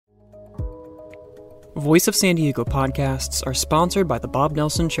Voice of San Diego podcasts are sponsored by the Bob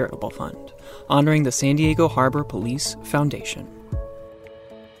Nelson Charitable Fund, honoring the San Diego Harbor Police Foundation.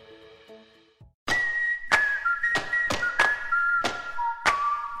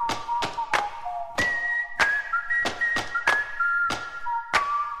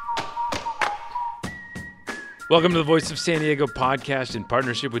 Welcome to the Voice of San Diego podcast in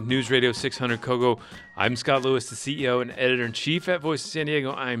partnership with News Radio 600 Kogo. I'm Scott Lewis, the CEO and editor-in-chief at Voice of San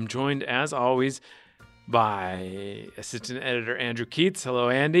Diego. I'm joined, as always, by assistant editor Andrew Keats. Hello,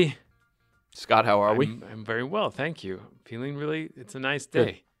 Andy. Scott, how are we? I'm very well, thank you. Feeling really, it's a nice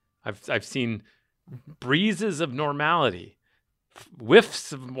day. I've seen breezes of normality,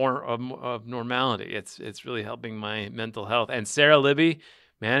 whiffs of of normality. It's really helping my mental health. And Sarah Libby,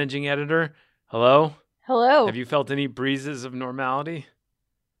 managing editor. Hello. Hello. Have you felt any breezes of normality?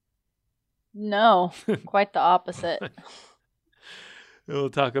 No, quite the opposite.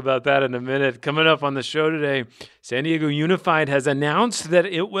 We'll talk about that in a minute. Coming up on the show today, San Diego Unified has announced that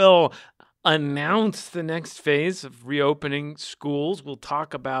it will announce the next phase of reopening schools. We'll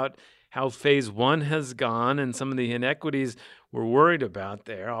talk about how phase one has gone and some of the inequities we're worried about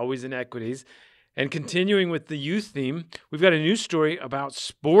there, always inequities. And continuing with the youth theme, we've got a new story about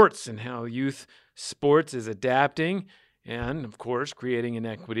sports and how youth sports is adapting and, of course, creating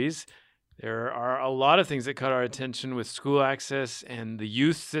inequities. There are a lot of things that caught our attention with school access and the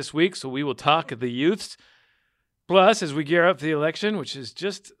youth this week, so we will talk of the youths. Plus, as we gear up for the election, which is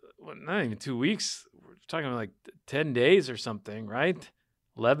just not even 2 weeks, we're talking about like 10 days or something, right?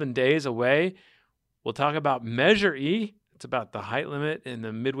 11 days away. We'll talk about Measure E. It's about the height limit in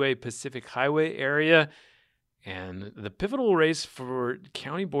the Midway Pacific Highway area. And the pivotal race for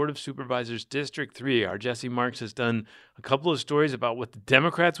County Board of Supervisors District 3. Our Jesse Marks has done a couple of stories about what the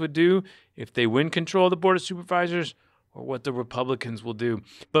Democrats would do if they win control of the Board of Supervisors or what the Republicans will do.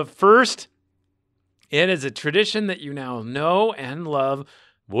 But first, it is a tradition that you now know and love.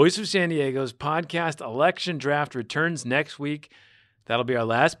 Voice of San Diego's podcast Election Draft returns next week. That'll be our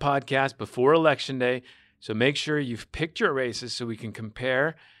last podcast before Election Day. So make sure you've picked your races so we can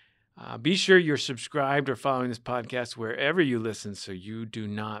compare. Be sure you're subscribed or following this podcast wherever you listen so you do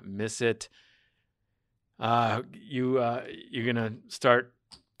not miss it. You're going to start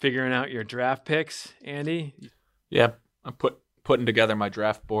figuring out your draft picks, Andy? Yeah, I'm putting together my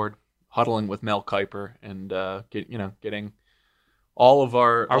draft board, huddling with Mel Kiper, and getting all of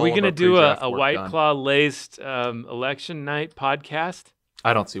our. Are we going to do a White done. Claw laced election night podcast?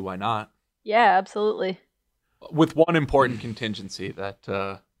 I don't see why not. Yeah, absolutely. With one important contingency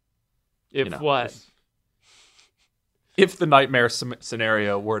that. If the nightmare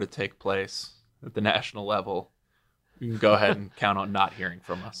scenario were to take place at the national level, you can go ahead and count on not hearing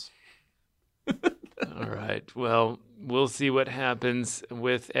from us. All right. Well, we'll see what happens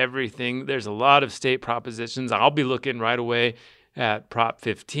with everything. There's a lot of state propositions. I'll be looking right away at Prop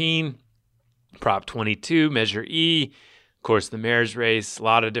 15, Prop 22, Measure E, of course, the mayor's race, a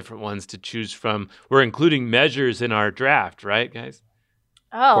lot of different ones to choose from. We're including measures in our draft, right, guys?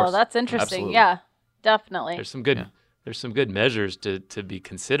 Oh, that's interesting. Absolutely. Yeah, definitely. There's some good measures to be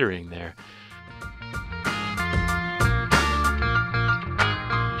considering there.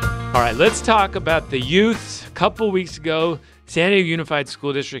 All right, let's talk about the youth. A couple weeks ago, San Diego Unified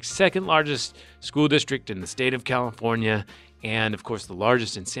School District, second largest school district in the state of California, and of course the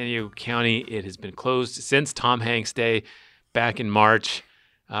largest in San Diego County. It has been closed since Tom Hanks Day back in March,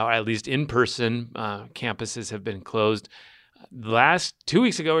 or at least in-person campuses have been closed. The last 2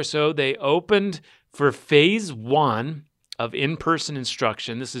 weeks ago or so, they opened for phase one of in-person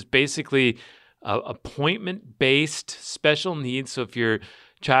instruction. This is basically appointment-based special needs. So if your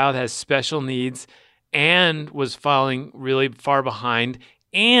child has special needs and was falling really far behind,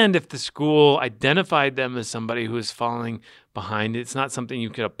 and if the school identified them as somebody who is falling behind, it's not something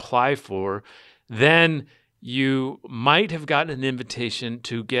you could apply for, then you might have gotten an invitation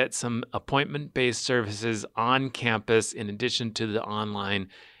to get some appointment-based services on campus in addition to the online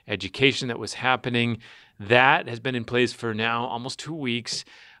education that was happening. That has been in place for now almost 2 weeks.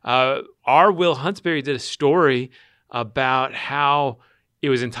 Our Will Huntsberry did a story about how it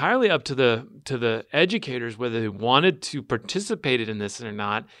was entirely up to the educators whether they wanted to participate in this or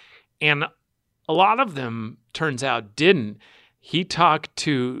not, and a lot of them, turns out, didn't. He talked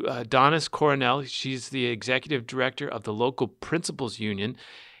to Donis Coronel. She's the executive director of the local principals union,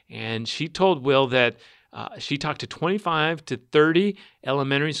 and she told Will that she talked to 25 to 30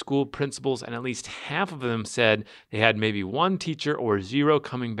 elementary school principals, and at least half of them said they had maybe one teacher or zero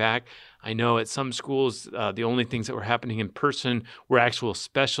coming back. I know at some schools, the only things that were happening in person were actual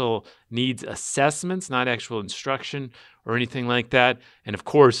special needs assessments, not actual instruction or anything like that. And of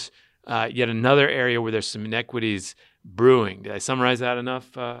course, yet another area where there's some inequities brewing. Did I summarize that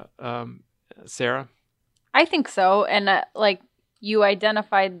enough, Sarah? I think so. And you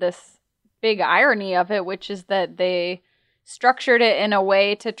identified this big irony of it, which is that they structured it in a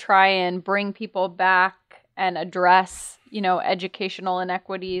way to try and bring people back and address, educational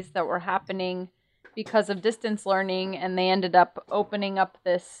inequities that were happening because of distance learning. And they ended up opening up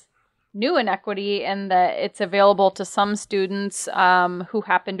this new inequity in that it's available to some students who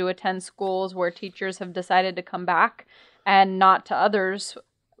happen to attend schools where teachers have decided to come back, and not to others,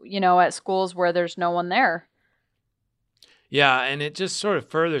 at schools where there's no one there. Yeah, and it just sort of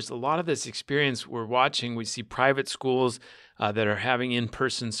furthers a lot of this experience we're watching. We see private schools that are having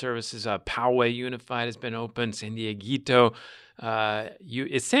in-person services. Poway Unified has been open. San Dieguito.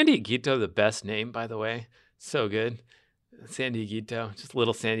 Is San Dieguito the best name, by the way? So good. San Dieguito, just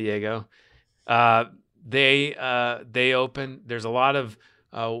little San Diego. They open. There's a lot of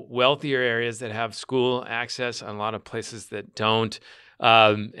wealthier areas that have school access, and a lot of places that don't.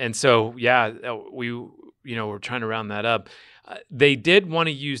 And so, we're trying to round that up. They did want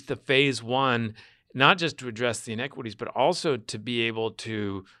to use the phase one, not just to address the inequities, but also to be able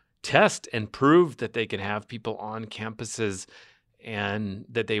to test and prove that they could have people on campuses and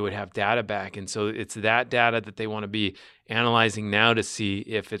that they would have data back. And so it's that data that they want to be analyzing now to see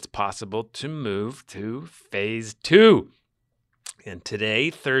if it's possible to move to phase two. And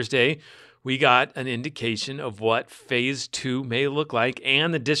today, Thursday, we got an indication of what phase two may look like.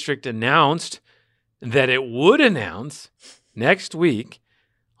 And the district announced that it would announce next week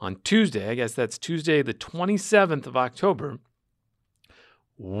on Tuesday, I guess that's Tuesday, the 27th of October,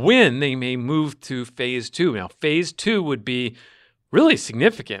 when they may move to phase two. Now, phase two would be really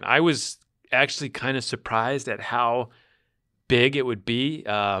significant. I was actually kind of surprised at how big it would be.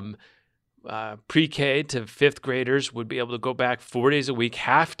 Pre-K to fifth graders would be able to go back 4 days a week,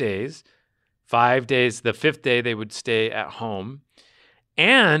 half days, 5 days. The fifth day, they would stay at home.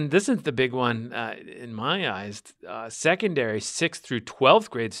 And this is the big one in my eyes. Secondary 6th through 12th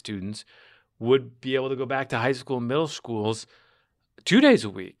grade students would be able to go back to high school and middle schools 2 days a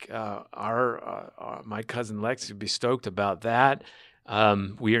week. My cousin Lex would be stoked about that.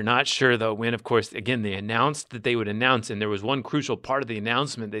 We are not sure, though, when, of course, again, they announced that they would announce, and there was one crucial part of the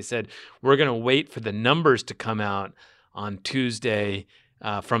announcement. They said, we're going to wait for the numbers to come out on Tuesday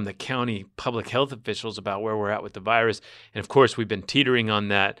from the county public health officials about where we're at with the virus. And of course, we've been teetering on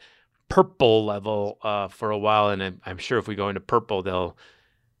that purple level for a while. And I'm sure if we go into purple, they'll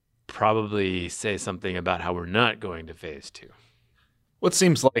probably say something about how we're not going to phase two. What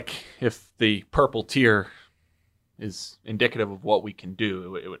seems like if the purple tier is indicative of what we can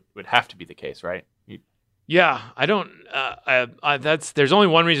do, it would have to be the case, right? Yeah, I don't. There's only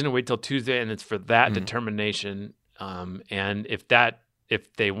one reason to wait till Tuesday, and it's for that determination. And if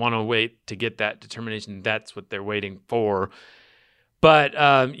they want to wait to get that determination, that's what they're waiting for. But,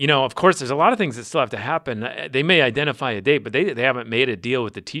 of course, there's a lot of things that still have to happen. They may identify a date, but they haven't made a deal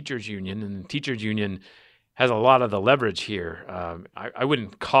with the teachers union, and the teachers union has a lot of the leverage here. I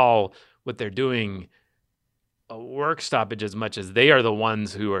wouldn't call what they're doing a work stoppage as much as they are the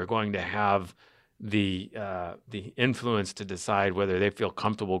ones who are going to have the influence to decide whether they feel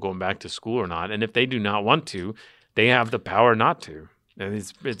comfortable going back to school or not. And if they do not want to, they have the power not to. And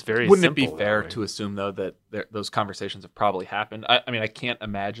it's very Wouldn't simple. It be fair to assume, though, that those conversations have probably happened? I mean, I can't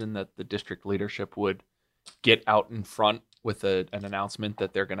imagine that the district leadership would get out in front with an announcement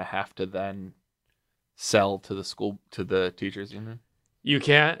that they're going to have to then sell to the teachers union. You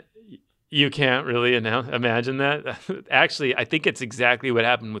can't really imagine that. Actually, I think it's exactly what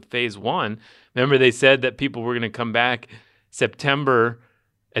happened with phase one. Remember, they said that people were going to come back at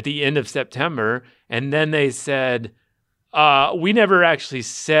the end of September, and then they said, we never actually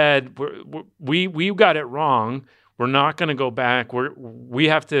said we got it wrong. We're not going to go back. We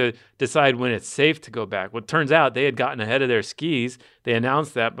have to decide when it's safe to go back. Well, it turns out they had gotten ahead of their skis. They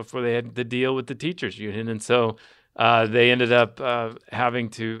announced that before they had the deal with the teachers union, and so they ended up having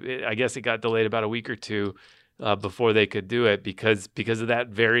to. I guess it got delayed about a week or two before they could do it because of that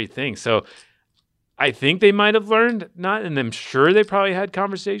very thing. So I think they might have learned, and I'm sure they probably had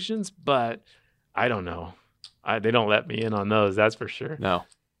conversations, but I don't know. They don't let me in on those, that's for sure. No.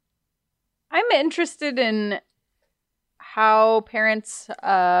 I'm interested in how parents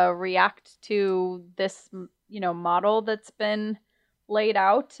react to this, model that's been laid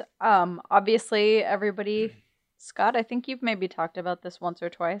out. Obviously, everybody, Scott, I think you've maybe talked about this once or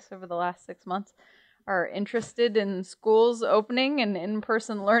twice over the last 6 months, are interested in schools opening and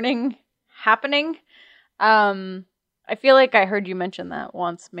in-person learning happening. I feel like I heard you mention that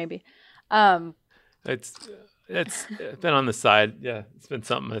once, maybe. It's been on the side. Yeah, it's been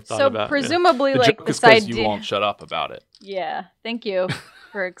something I thought So about. presumably, The like joke this is 'cause idea. you won't shut up about it. Yeah, thank you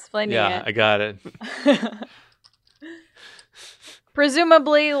for explaining Yeah, I got it. it.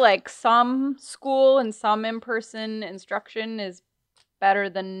 Presumably, like some school and some in-person instruction is better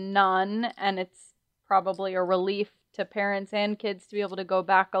than none, and it's probably a relief to parents and kids to be able to go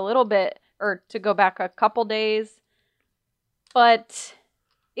back a little bit or to go back a couple days. But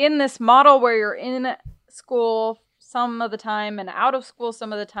in this model where you're in school some of the time and out of school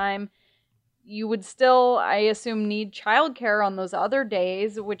some of the time, you would still, I assume, need childcare on those other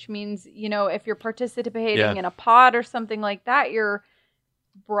days, which means, if you're participating in a pod or something like that, you're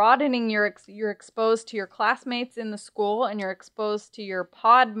broadening you're exposed to your classmates in the school and you're exposed to your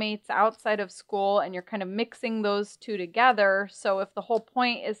pod mates outside of school, and you're kind of mixing those two together. So if the whole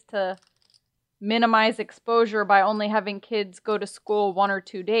point is to minimize exposure by only having kids go to school 1 or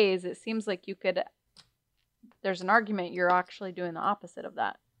 2 days, it seems like there's an argument you're actually doing the opposite of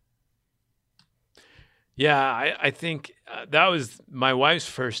that. Yeah, I think that was my wife's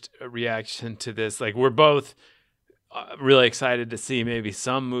first reaction to this. Like, we're both really excited to see maybe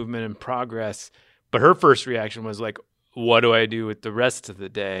some movement and progress, but her first reaction was like, what do I do with the rest of the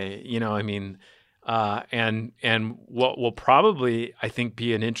day? And what will probably, I think,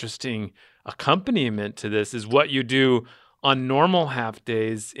 be an interesting accompaniment to this is what you do on normal half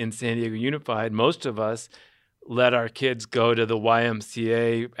days in San Diego Unified. Most of us let our kids go to the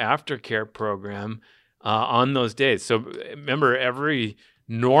YMCA aftercare program on those days. So remember, every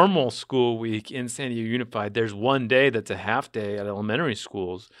normal school week in San Diego Unified, there's one day that's a half day at elementary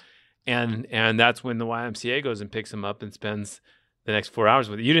schools. And that's when the YMCA goes and picks them up and spends the next 4 hours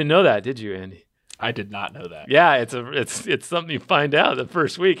with you. You didn't know that, did you, Andy? I did not know that. Yeah, it's something you find out the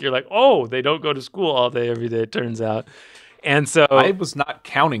first week. You're like, oh, they don't go to school all day, every day, it turns out. And so I was not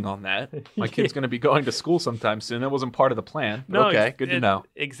counting on that. My kid's going to be going to school sometime soon. That wasn't part of the plan. No, okay, good to know.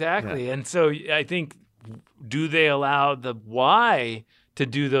 Exactly. Yeah. And so I think, do they allow the Y to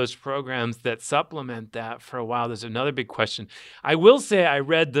do those programs that supplement that for a while? There's another big question. I will say I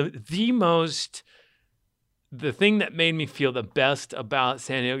read the thing that made me feel the best about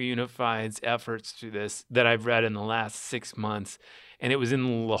San Diego Unified's efforts through this that I've read in the last 6 months, and it was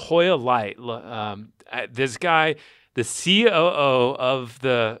in La Jolla Light. This guy, the COO of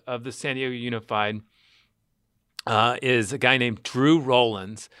the San Diego Unified, is a guy named Drew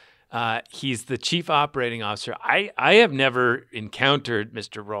Rollins. He's the chief operating officer. I have never encountered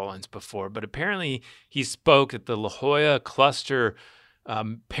Mr. Rollins before, but apparently he spoke at the La Jolla Cluster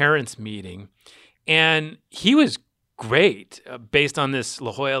parents meeting, and he was great based on this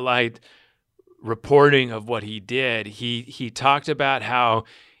La Jolla Light reporting of what he did. He talked about how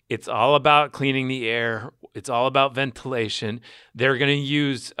it's all about cleaning the air. It's all about ventilation. They're going to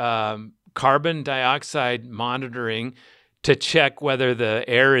use carbon dioxide monitoring to check whether the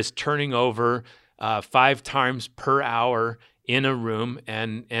air is turning over 5 times per hour in a room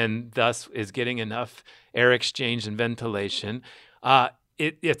and thus is getting enough air exchange and ventilation.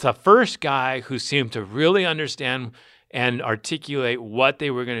 It's a first guy who seemed to really understand and articulate what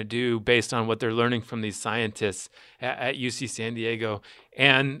they were going to do based on what they're learning from these scientists at UC San Diego,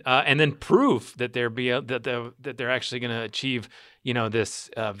 and then proof that they're actually going to achieve this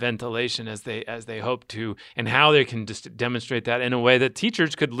ventilation as they hope to, and how they can just demonstrate that in a way that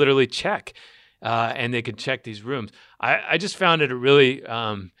teachers could literally check, and they could check these rooms. I just found it a really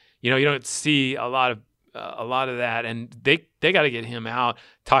you don't see a lot of that, and they got to get him out,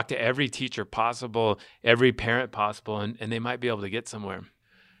 talk to every teacher possible, every parent possible, and they might be able to get somewhere.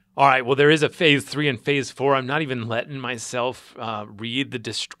 All right, well, there is a phase 3 and phase 4. I'm not even letting myself read the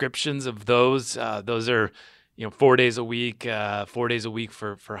descriptions of those. Those are 4 days a week, 4 days a week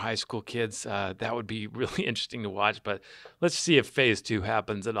for high school kids. That would be really interesting to watch, but let's see if phase 2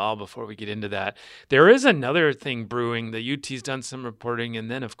 happens at all before we get into that. There is another thing brewing. The UT's done some reporting,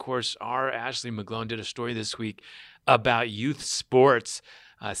 and then, of course, our Ashley McGlone did a story this week about youth sports.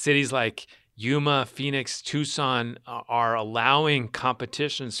 Cities like Yuma, Phoenix, Tucson are allowing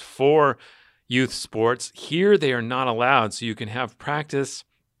competitions for youth sports. Here, they are not allowed, so you can have practice.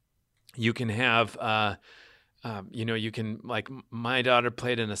 You can have you can, like, my daughter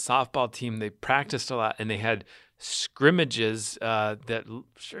played in a softball team. They practiced a lot, and they had scrimmages that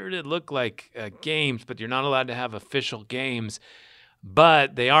sure did look like games, but you're not allowed to have official games.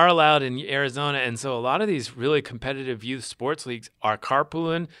 But they are allowed in Arizona, and so a lot of these really competitive youth sports leagues are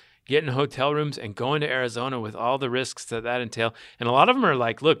carpooling, getting hotel rooms, and going to Arizona with all the risks that entail. And a lot of them are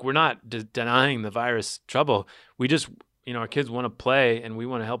like, look, we're not denying the virus trouble. We just, our kids want to play, and we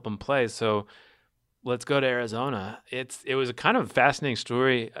want to help them play. So let's go to Arizona. It was a kind of fascinating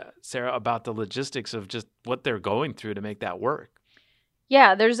story, Sarah, about the logistics of just what they're going through to make that work.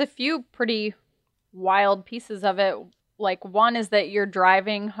 Yeah, there's a few pretty wild pieces of it. Like, one is that you're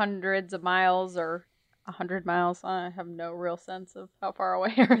driving hundreds of miles or 100 miles. I have no real sense of how far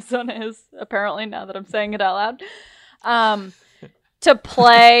away Arizona is, apparently, now that I'm saying it out loud. To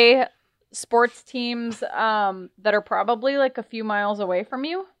play sports teams that are probably like a few miles away from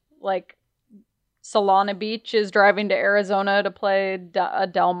you. Like, Solana Beach is driving to Arizona to play a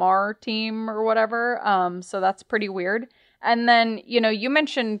Del Mar team or whatever. So that's pretty weird. And then, you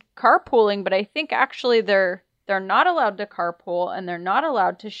mentioned carpooling, but I think actually they're not allowed to carpool and they're not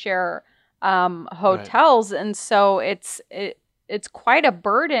allowed to share hotels. Right. And so it's quite a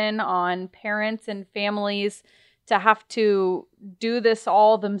burden on parents and families to have to do this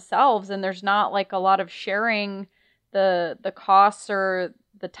all themselves. And there's not like a lot of sharing the costs or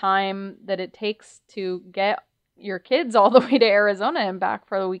the time that it takes to get your kids all the way to Arizona and back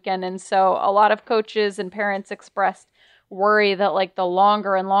for the weekend. And so a lot of coaches and parents expressed worry that like the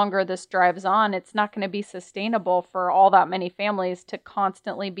longer and longer this drives on, it's not going to be sustainable for all that many families to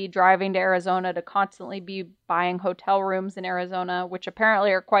constantly be driving to Arizona, to constantly be buying hotel rooms in Arizona, which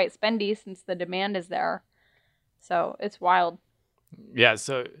apparently are quite spendy since the demand is there. So it's wild. Yeah.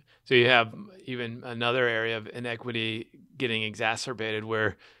 So you have even another area of inequity getting exacerbated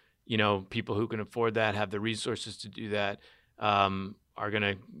where, people who can afford that, have the resources to do that, are going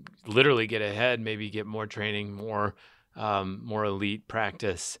to literally get ahead, maybe get more training, more elite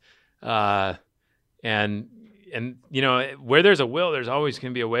practice. And where there's a will, there's always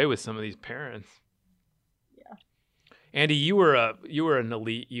going to be a way with some of these parents. Yeah. Andy, you were an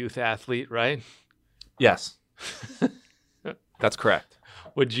elite youth athlete, right? Yes. That's correct.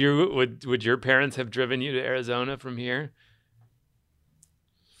 Would your parents have driven you to Arizona from here?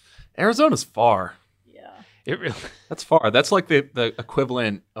 Arizona's far. Yeah. That's far. That's like the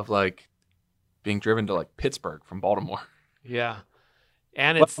equivalent of like being driven to like Pittsburgh from Baltimore. Yeah.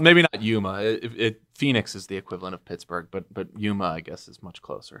 And well, it's maybe not Yuma. Phoenix is the equivalent of Pittsburgh, but Yuma, I guess, is much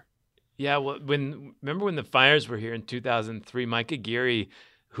closer. Yeah. Well, remember when the fires were here in 2003, Mike Aguirre,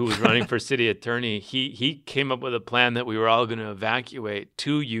 who was running for city attorney, he came up with a plan that we were all going to evacuate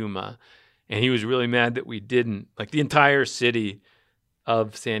to Yuma. And he was really mad that we didn't, like the entire city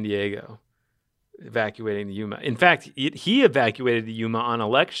of San Diego evacuating the Yuma. In fact, he evacuated the Yuma on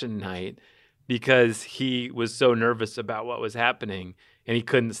election night because he was so nervous about what was happening and he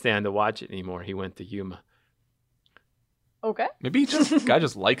couldn't stand to watch it anymore. He went to Yuma. Okay. Maybe guy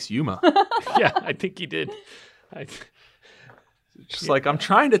just likes Yuma. Yeah, I think he did. Like, I'm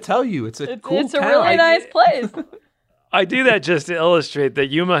trying to tell you, it's a cool It's town. a really nice place. I do that just to illustrate that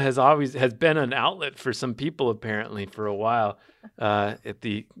Yuma has been an outlet for some people apparently for a while.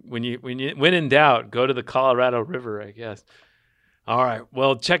 When in doubt, go to the Colorado River, I guess. All right.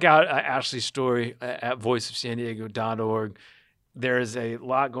 Well, check out Ashley's story at voiceofsandiego.org. There is a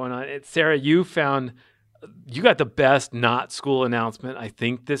lot going on. Sarah, you got the best not school announcement, I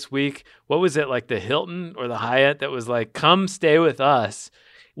think, this week. What was it, like the Hilton or the Hyatt that was like, come stay with us.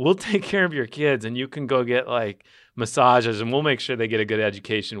 We'll take care of your kids and you can go get like massages and we'll make sure they get a good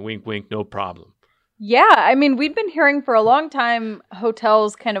education. Wink, wink, no problem. Yeah, I mean, we've been hearing for a long time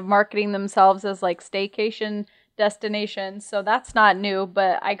hotels kind of marketing themselves as like staycation destinations. So that's not new,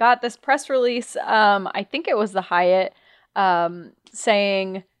 but I got this press release, I think it was the Hyatt,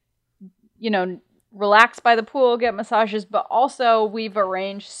 saying, relax by the pool, get massages, but also we've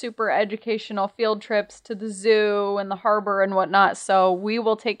arranged super educational field trips to the zoo and the harbor and whatnot. So we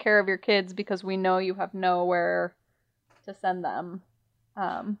will take care of your kids because we know you have nowhere to send them.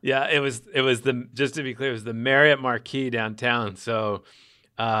 Yeah, it was just to be clear, it was the Marriott Marquis downtown. So,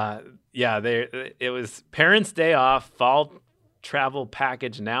 it was Parents' Day Off fall travel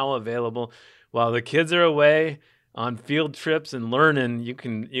package now available. While the kids are away on field trips and learning, you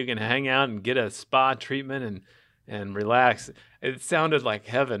can hang out and get a spa treatment and relax. It sounded like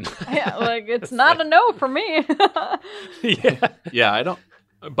heaven. Yeah, like it's not like, a no for me. Yeah, I don't.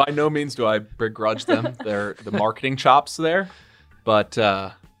 By no means do I begrudge them the marketing chops there, but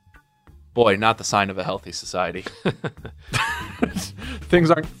boy, not the sign of a healthy society.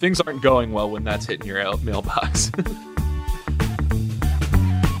 Things aren't going well when that's hitting your mailbox.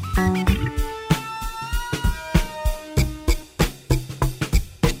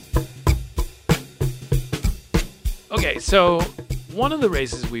 Okay, so one of the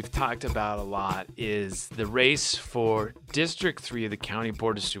races we've talked about a lot is the race for District 3 of the County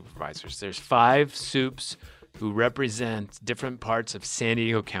Board of Supervisors. There's 5 Supes who represent different parts of San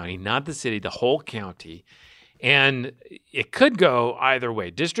Diego County, not the city, the whole county. And it could go either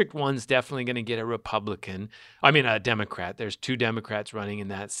way. District 1's definitely going to get a Democrat. There's 2 Democrats running in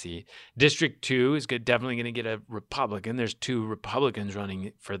that seat. District 2 is definitely going to get a Republican. There's 2 Republicans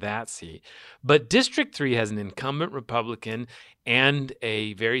running for that seat. But District 3 has an incumbent Republican and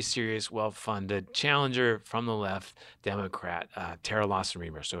a very serious, well-funded challenger from the left, Democrat, Tara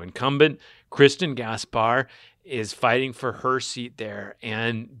Lawson-Remer. So incumbent Kristen Gaspar is fighting for her seat there.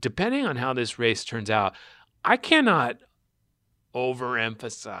 And depending on how this race turns out, I cannot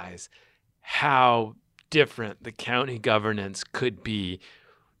overemphasize how different the county governance could be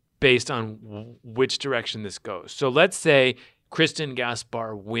based on which direction this goes. So let's say Kristen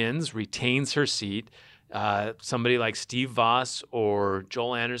Gaspar wins, retains her seat. Somebody like Steve Voss or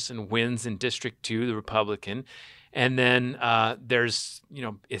Joel Anderson wins in District 2, the Republican. And then there's,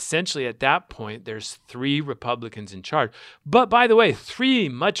 essentially at that point, there's 3 Republicans in charge. But by the way, 3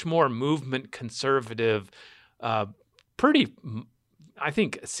 much more movement conservative, I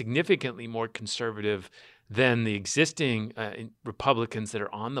think significantly more conservative than the existing Republicans that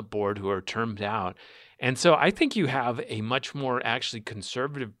are on the board who are termed out. And so I think you have a much more actually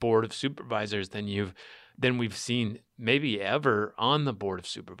conservative board of supervisors than we've seen maybe ever on the board of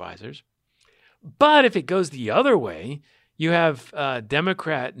supervisors. But if it goes the other way, you have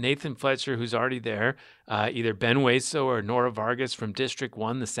Democrat Nathan Fletcher, who's already there, either Ben Waso or Nora Vargas from District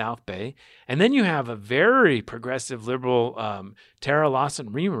 1, the South Bay. And then you have a very progressive liberal, Tara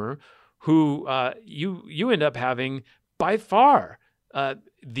Lawson-Remer, who you end up having by far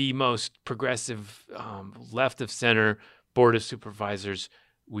the most progressive left-of-center board of supervisors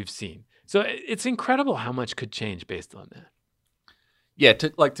we've seen. So it's incredible how much could change based on that. Yeah,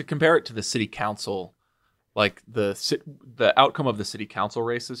 to compare it to the city council, like the outcome of the city council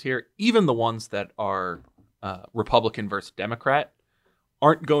races here, even the ones that are Republican versus Democrat,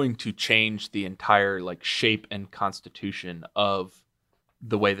 aren't going to change the entire shape and constitution of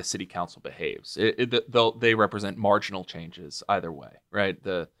the way the city council behaves. They represent marginal changes either way, right?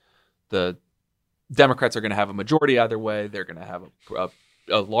 The Democrats are going to have a majority either way. They're going to have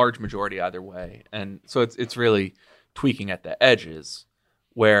a large majority either way, and so it's really tweaking at the edges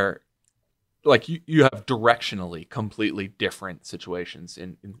where you have directionally completely different situations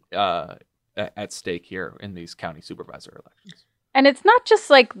at stake here in these county supervisor elections. And it's not just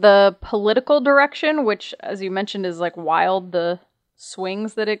the political direction, which, as you mentioned, is wild, the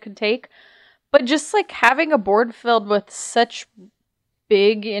swings that it could take, but just having a board filled with such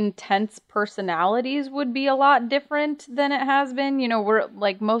big, intense personalities would be a lot different than it has been. We're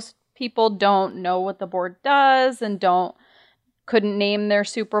most people don't know what the board does and couldn't name their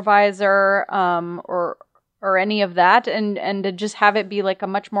supervisor or any of that, and to just have it be a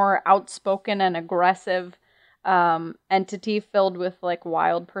much more outspoken and aggressive entity filled with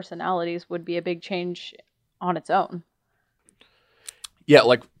wild personalities would be a big change on its own. Yeah,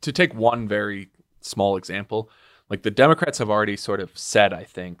 to take one very small example, the Democrats have already sort of said, I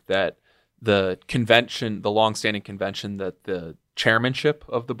think, that the longstanding convention, that the chairmanship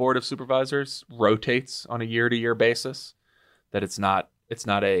of the Board of Supervisors rotates on a year-to-year basis, that it's not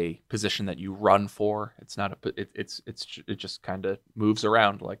a position that you run for. It's not it just kind of moves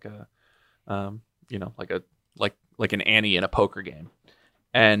around like an ante in a poker game.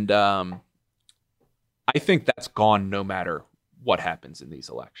 And I think that's gone no matter what happens in these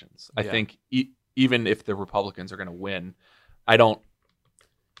elections. I think even if the Republicans are going to win, I don't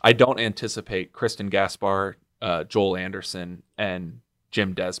anticipate Kristen Gaspar, Joel Anderson, and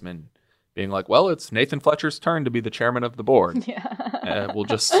Jim Desmond being well, it's Nathan Fletcher's turn to be the chairman of the board. Yeah. We'll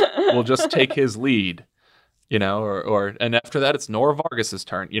just take his lead, and after that it's Nora Vargas's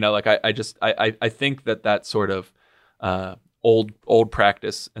turn. I think that sort of old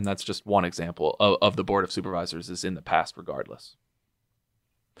practice, and that's just one example of the Board of Supervisors, is in the past regardless.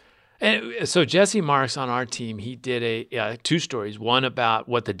 And so Jesse Marks on our team, he did 2 stories, one about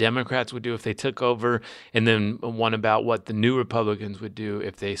what the Democrats would do if they took over, and then one about what the new Republicans would do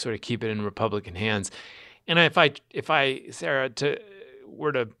if they sort of keep it in Republican hands. And if I Sarah,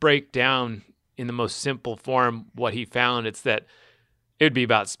 were to break down in the most simple form what he found, it's that it would be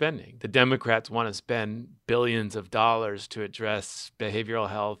about spending. The Democrats want to spend billions of dollars to address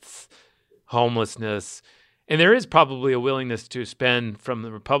behavioral health, homelessness, and there is probably a willingness to spend from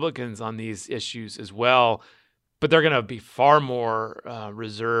the Republicans on these issues as well, but they're going to be far more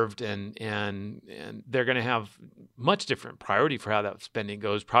reserved, and they're going to have much different priority for how that spending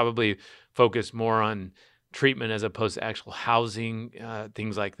goes, probably focus more on treatment as opposed to actual housing,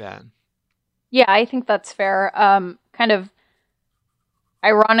 things like that. Yeah, I think that's fair. Kind of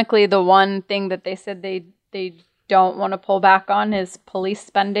ironically, the one thing that they said they don't want to pull back on is police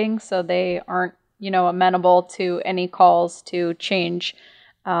spending, so they aren't amenable to any calls to change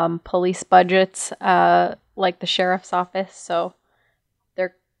police budgets, like the sheriff's office. So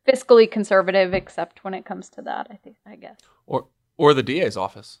they're fiscally conservative, except when it comes to that, I guess. Or the DA's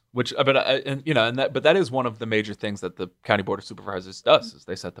office, which, but that is one of the major things that the County Board of Supervisors does, is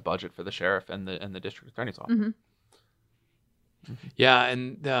they set the budget for the sheriff and the district attorney's office. Mm-hmm. Yeah,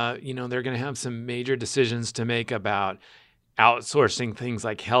 and they're going to have some major decisions to make about outsourcing things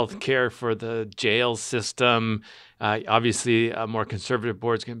like healthcare for the jail system. Obviously, a more conservative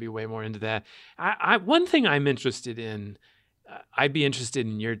board is going to be way more into that. One thing I'm interested in, I'd be interested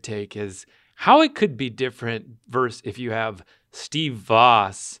in your take, is how it could be different versus if you have Steve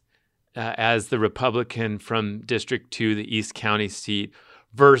Voss as the Republican from District 2, the East County seat,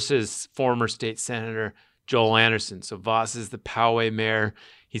 versus former state senator Joel Anderson. So Voss is the Poway mayor.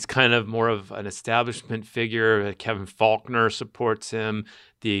 He's kind of more of an establishment figure. Kevin Faulkner supports him.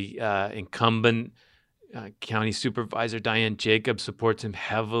 The incumbent county supervisor Diane Jacobs supports him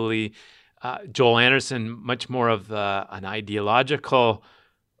heavily. Joel Anderson, much more of an ideological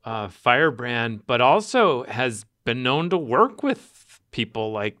firebrand, but also has been known to work with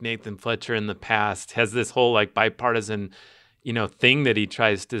people like Nathan Fletcher in the past, has this whole like bipartisan, thing that he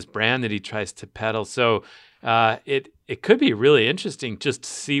tries, this brand that he tries to peddle. So it could be really interesting just to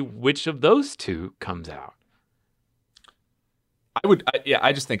see which of those two comes out.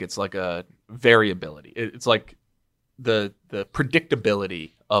 I just think it's like a variability. It's like the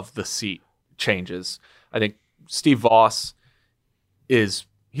predictability of the seat changes. I think Steve Voss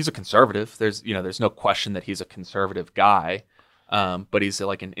he's a conservative. There's no question that he's a conservative guy, but he's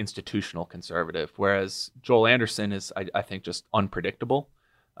like an institutional conservative. Whereas Joel Anderson is, I think, just unpredictable.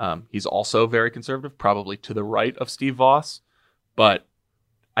 He's also very conservative, probably to the right of Steve Voss, but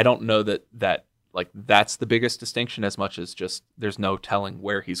I don't know that like that's the biggest distinction, as much as just there's no telling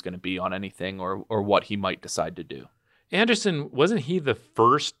where he's going to be on anything or what he might decide to do. Anderson, wasn't he the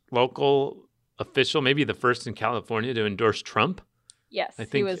first local official, maybe the first in California, to endorse Trump? Yes, I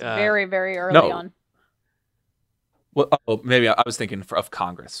think, he was very, very early on. Well, maybe I was thinking of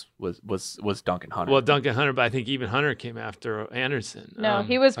Congress was Duncan Hunter. Well, Duncan Hunter, but I think even Hunter came after Anderson. No,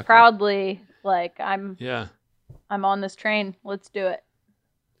 he was proudly like, I'm on this train. Let's do it.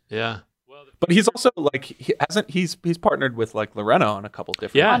 Yeah. But he's also like he's partnered with like Lorena on a couple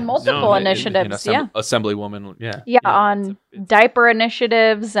different on multiple initiatives. Assemblywoman. On diaper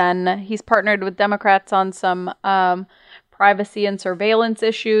initiatives, and he's partnered with Democrats on some privacy and surveillance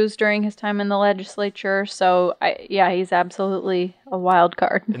issues during his time in the legislature. So he's absolutely a wild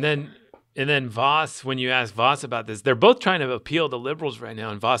card. And then Voss, when you ask Voss about this, they're both trying to appeal to liberals right now.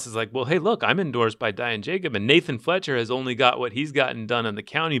 And Voss is like, well, hey, look, I'm endorsed by Diane Jacob. And Nathan Fletcher has only got what he's gotten done in the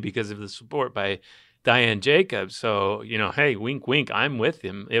county because of the support by Diane Jacob. So, hey, wink, wink, I'm with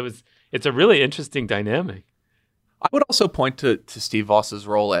him. It's a really interesting dynamic. I would also point to Steve Voss's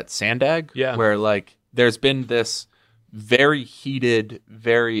role at Sandag, where like there's been this very heated,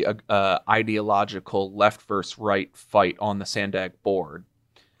 very ideological left versus right fight on the Sandag board.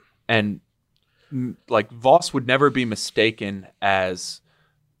 And like Voss would never be mistaken as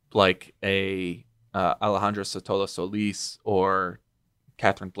like a Alejandra Sotola Solis or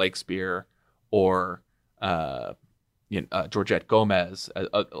Catherine Blakespeare or Georgette Gomez,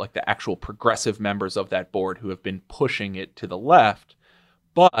 like the actual progressive members of that board who have been pushing it to the left.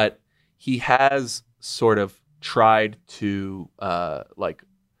 But he has sort of tried to like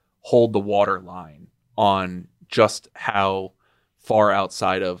hold the water line on just how far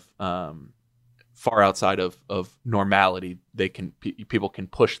outside of normality people can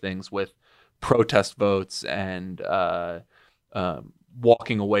push things with protest votes and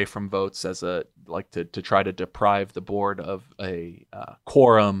walking away from votes as to try to deprive the board of a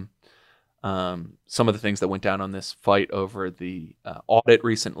quorum. Some of the things that went down on this fight over the audit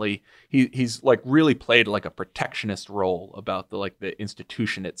recently, he's like really played like a protectionist role about the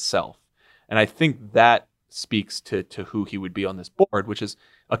institution itself, and I think that speaks to who he would be on this board, which is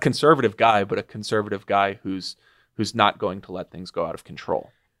a conservative guy, but a conservative guy who's not going to let things go out of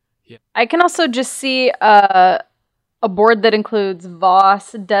control. Yeah. I can also just see a board that includes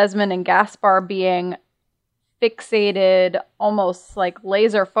Voss, Desmond, and Gaspar being fixated, almost like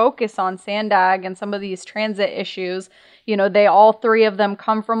laser focus on Sandag and some of these transit issues. They all three of them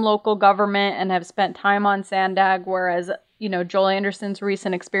come from local government and have spent time on Sandag, whereas Joel Anderson's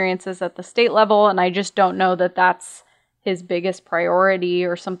recent experiences at the state level, and I just don't know that that's his biggest priority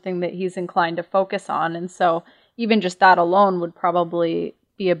or something that he's inclined to focus on. And so even just that alone would probably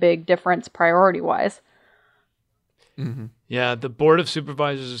be a big difference priority-wise. Mm-hmm. Yeah, the Board of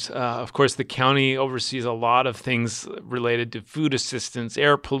Supervisors, of course, the county oversees a lot of things related to food assistance,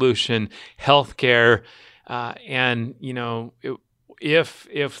 air pollution, healthcare, and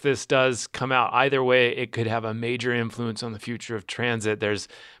if this does come out either way, it could have a major influence on the future of transit. There's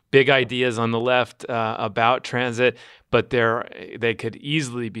big ideas on the left about transit, but they could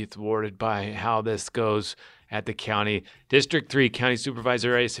easily be thwarted by how this goes at the county. District 3 county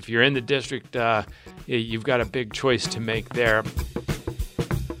supervisor race. If you're in the district, you've got a big choice to make there.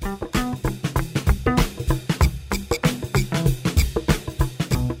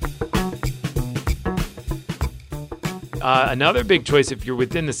 Another big choice, if you're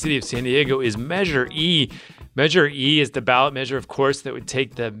within the city of San Diego, is Measure E. Measure E is the ballot measure, of course, that would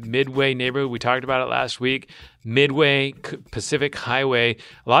take the Midway neighborhood. We talked about it last week. Midway, Pacific Highway.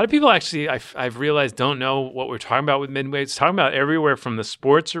 A lot of people actually, I've realized, don't know what we're talking about with Midway. It's talking about everywhere from the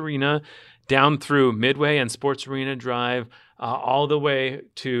sports arena down through Midway and Sports Arena Drive, all the way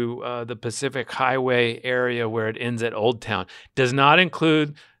to the Pacific Highway area where it ends at Old Town. Does not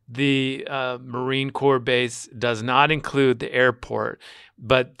include the Marine Corps base, does not include the airport,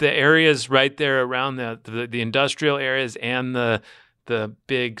 but the areas right there around the industrial areas and the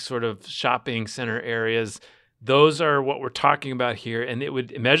big sort of shopping center areas, those are what we're talking about here. And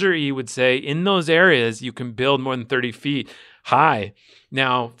Measure E would say in those areas you can build more than 30 feet high.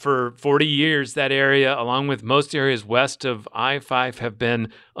 Now, for 40 years, that area, along with most areas west of I-5, have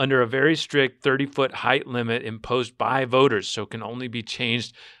been under a very strict 30-foot height limit imposed by voters, so it can only be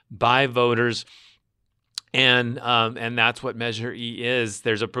changed by voters. And that's what Measure E is.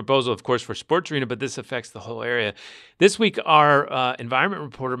 There's a proposal, of course, for Sports Arena, but this affects the whole area. This week, our environment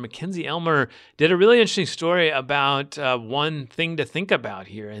reporter, Mackenzie Elmer, did a really interesting story about one thing to think about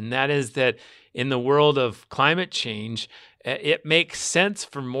here, and that is that in the world of climate change, it makes sense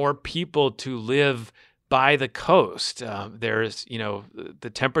for more people to live by the coast.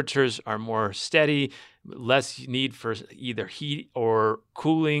 The temperatures are more steady, less need for either heat or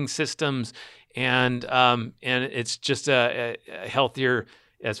cooling systems, and it's just a healthier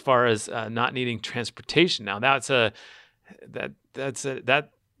as far as not needing transportation. Now that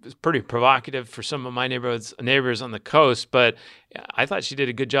is pretty provocative for some of my neighbors on the coast, but I thought she did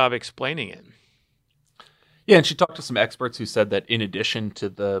a good job explaining it. Yeah, and she talked to some experts who said that in addition to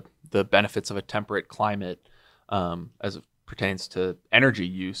the benefits of a temperate climate, as it pertains to energy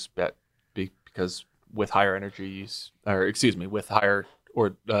use, because with higher energy use, with higher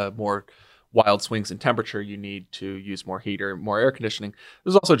or more wild swings in temperature, you need to use more heat or more air conditioning.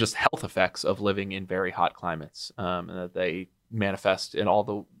 There's also just health effects of living in very hot climates, and that they manifest in all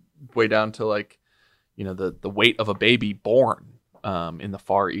the way down to the weight of a baby born in the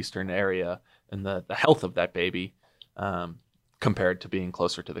far eastern area, and the health of that baby compared to being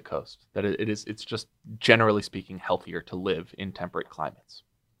closer to the coast. That it's just generally speaking healthier to live in temperate climates.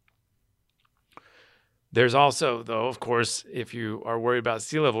 There's also, though, of course, if you are worried about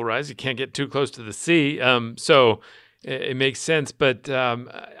sea level rise, you can't get too close to the sea. So it makes sense. But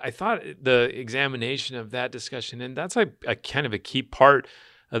I thought the examination of that discussion, and that's a kind of a key part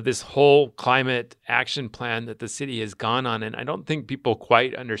of this whole climate action plan that the city has gone on. And I don't think people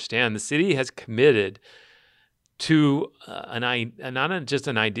quite understand. The city has committed to not just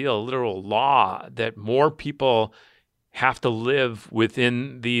an ideal, a literal law that more people have to live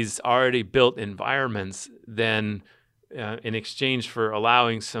within these already built environments than in exchange for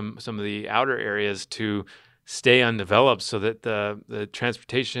allowing some of the outer areas to stay undeveloped, so that the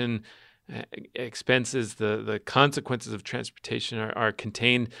transportation expenses, the consequences of transportation are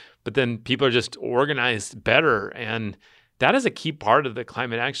contained, but then people are just organized better. And that is a key part of the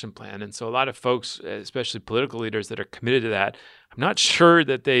climate action plan. And so a lot of folks, especially political leaders that are committed to that, I'm not sure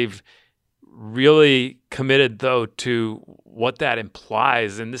that they've really committed, though, to what that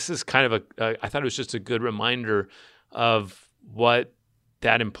implies. And this is kind of I thought it was just a good reminder of what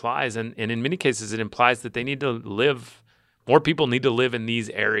that implies. And in many cases, it implies that more people need to live in these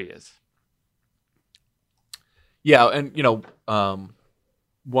areas. Yeah, and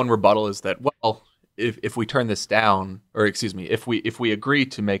one rebuttal is that, well, if we turn this down, or excuse me, if we agree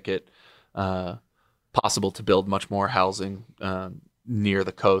to make it possible to build much more housing near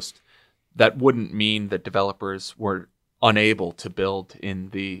the coast, that wouldn't mean that developers were unable to build in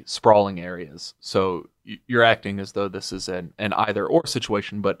the sprawling areas. So you're acting as though this is an either or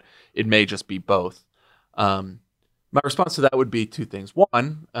situation, but it may just be both. My response to that would be two things.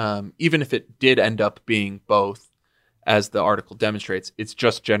 One, even if it did end up being both, as the article demonstrates, it's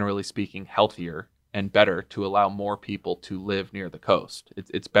just generally speaking healthier and better to allow more people to live near the coast.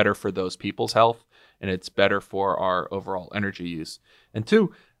 It's better for those people's health, and it's better for our overall energy use. And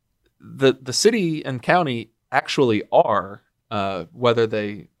two, the city and county actually are, whether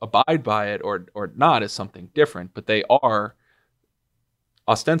they abide by it or not is something different, but they are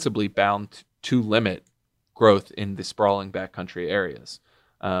ostensibly bound to limit growth in the sprawling backcountry areas.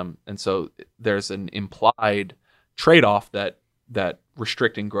 And so there's an implied trade-off that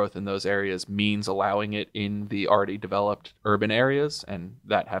restricting growth in those areas means allowing it in the already developed urban areas, and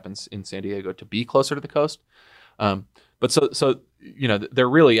that happens in San Diego to be closer to the coast. But so there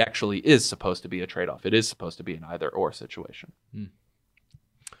really actually is supposed to be a trade-off. It is supposed to be an either-or situation.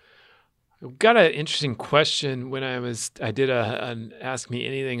 I've got an interesting question. When I did an Ask Me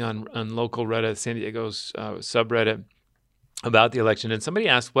Anything on local Reddit, San Diego's subreddit, about the election, and somebody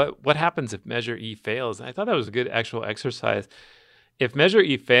asked what happens if Measure E fails. And I thought that was a good actual exercise. If Measure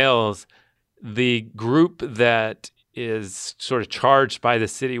E fails, the group that is sort of charged by the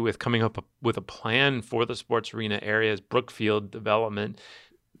city with coming up with a plan for the sports arena areas, Brookfield Development.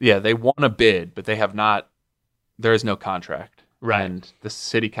 Yeah, they won a bid, but they have not. There is no contract. Right. And the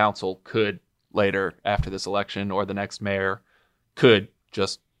city council could later, after this election, or the next mayor could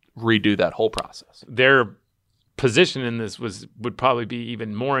just redo that whole process. Their position in this would probably be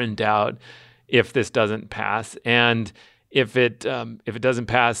even more in doubt if this doesn't pass. And if it doesn't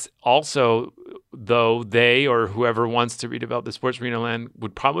pass, also, though, they or whoever wants to redevelop the sports arena land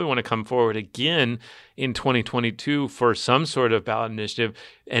would probably want to come forward again in 2022 for some sort of ballot initiative,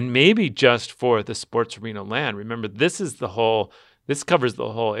 and maybe just for the sports arena land. Remember, this covers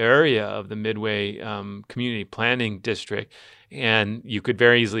the whole area of the Midway Community Planning District. And you could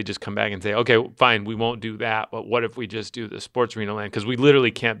very easily just come back and say, okay, fine, we won't do that. But what if we just do the sports arena land? Because we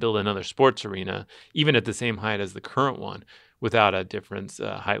literally can't build another sports arena, even at the same height as the current one, without a difference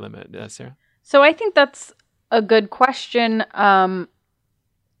height limit. Sarah? So I think that's a good question. And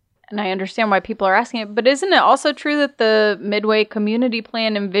I understand why people are asking it. But isn't it also true that the Midway Community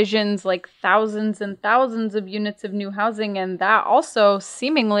Plan envisions like thousands and thousands of units of new housing? And that also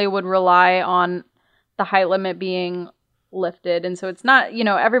seemingly would rely on the height limit being lifted. And so it's not,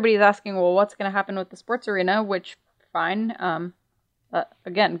 everybody's asking, well, what's going to happen with the sports arena, which fine.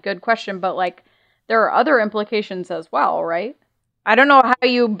 Again, good question. But like there are other implications as well, right? I don't know how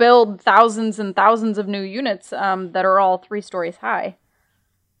you build thousands and thousands of new units that are all 3 stories high.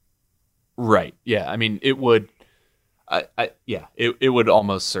 Right. Yeah. I mean, it would, it would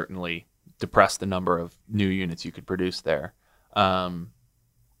almost certainly depress the number of new units you could produce there. And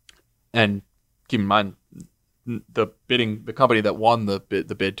keep in mind, the company that won the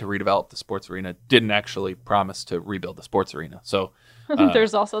bid to redevelop the sports arena didn't actually promise to rebuild the sports arena. So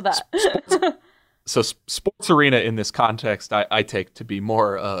there's also that. So sports arena in this context, I take to be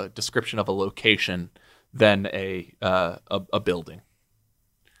more a description of a location than a building.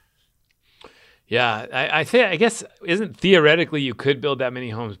 Yeah, I guess isn't theoretically you could build that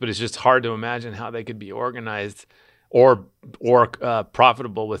many homes, but it's just hard to imagine how they could be organized or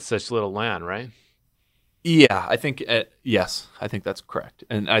profitable with such little land, right? Yeah, I think yes, I think that's correct,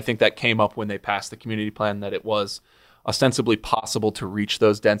 and I think that came up when they passed the community plan that it was ostensibly possible to reach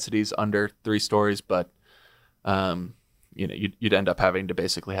those densities under 3 stories, but you'd end up having to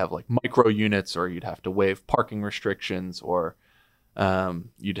basically have like micro units, or you'd have to waive parking restrictions, or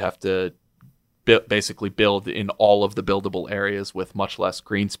you'd have to basically build in all of the buildable areas with much less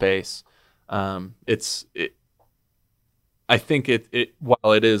green space. I think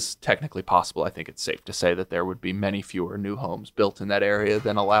while it is technically possible, I think it's safe to say that there would be many fewer new homes built in that area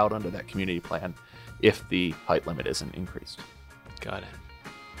than allowed under that community plan if the height limit isn't increased. Got it.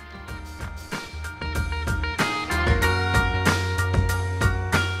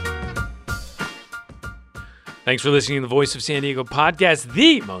 Thanks for listening to the Voice of San Diego podcast,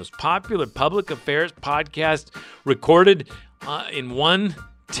 the most popular public affairs podcast recorded in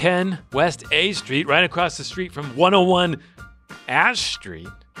 110 West A Street, right across the street from 101 Ash Street.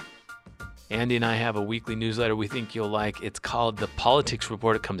 Andy and I have a weekly newsletter we think you'll like. It's called The Politics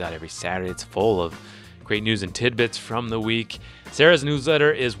Report. It comes out every Saturday. It's full of great news and tidbits from the week. Sarah's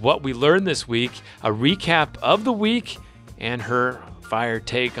newsletter is What We Learned This Week, a recap of the week and her fire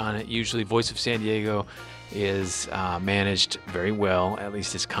take on it. Usually Voice of San Diego is managed very well, at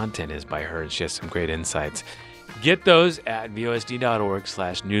least its content is by her, and she has some great insights. Get those at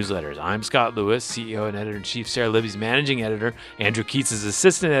vosd.org/newsletters. I'm Scott Lewis, CEO and Editor-in-Chief. Sarah Libby's Managing Editor. Andrew Keats is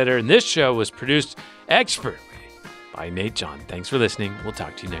Assistant Editor. And this show was produced expertly by Nate John. Thanks for listening. We'll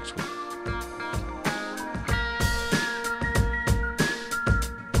talk to you next week.